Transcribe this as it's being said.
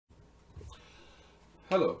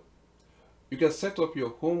Hello, you can set up your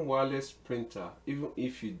home wireless printer even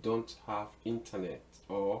if you don't have internet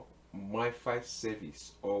or MiFi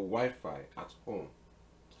service or Wi-Fi at home.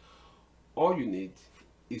 All you need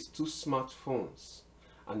is two smartphones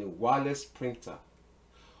and a wireless printer.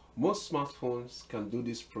 Most smartphones can do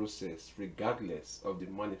this process regardless of the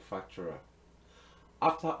manufacturer.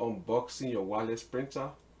 After unboxing your wireless printer,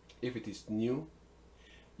 if it is new,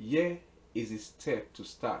 here is a step to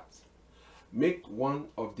start. Make one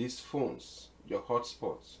of these phones your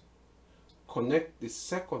hotspot. Connect the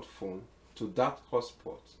second phone to that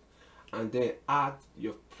hotspot and then add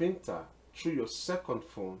your printer through your second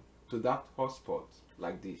phone to that hotspot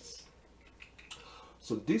like this.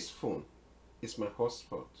 So this phone is my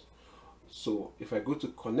hotspot. So if I go to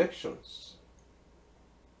connections,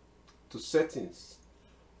 to settings,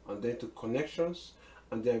 and then to connections,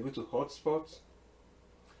 and then I go to hotspot,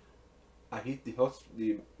 I hit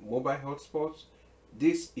the mobile hotspot.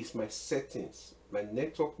 This is my settings, my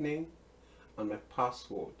network name and my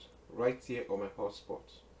password right here on my hotspot.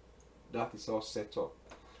 That is all set up.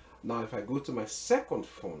 Now if I go to my second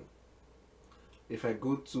phone, if I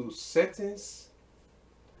go to settings,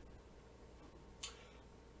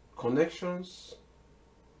 connections,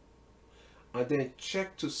 and then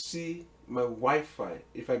check to see my Wi-Fi.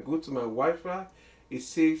 If I go to my Wi-Fi, it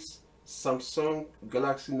says Samsung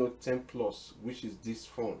Galaxy Note 10 Plus, which is this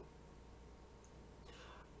phone.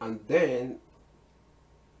 And then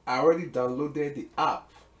I already downloaded the app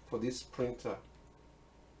for this printer.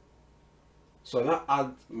 So I now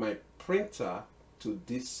add my printer to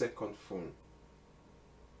this second phone.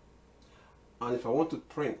 And if I want to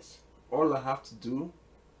print, all I have to do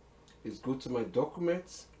is go to my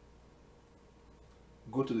documents,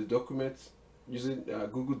 go to the document using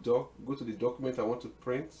Google Doc, go to the document I want to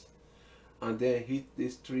print, and then hit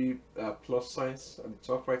these three plus signs at the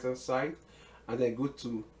top right hand side, and then go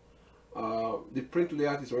to the print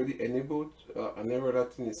layout is already enabled and every other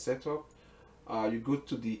thing is set up. You go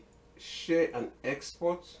to the share and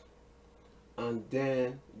export and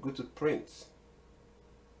then go to print,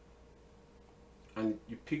 and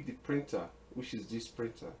you pick the printer, which is this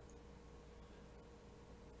printer.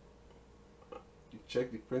 You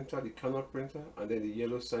check the printer, the Canon printer, and then the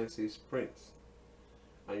yellow sign says print,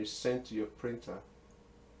 and you send to your printer,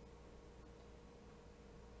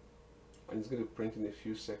 and it's going to print in a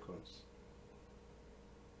few seconds.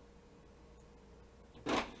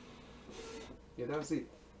 Yeah, that's it.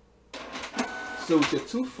 So with your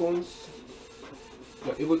two phones,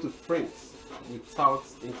 you're able to print without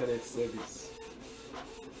internet service.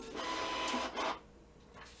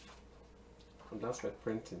 And that's my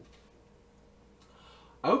printing.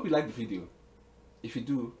 I hope you liked the video. If you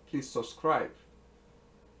do, please subscribe,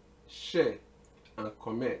 share and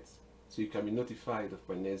comment so you can be notified of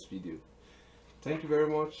my next video. Thank you very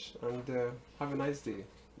much, and have a nice day.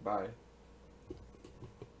 Bye.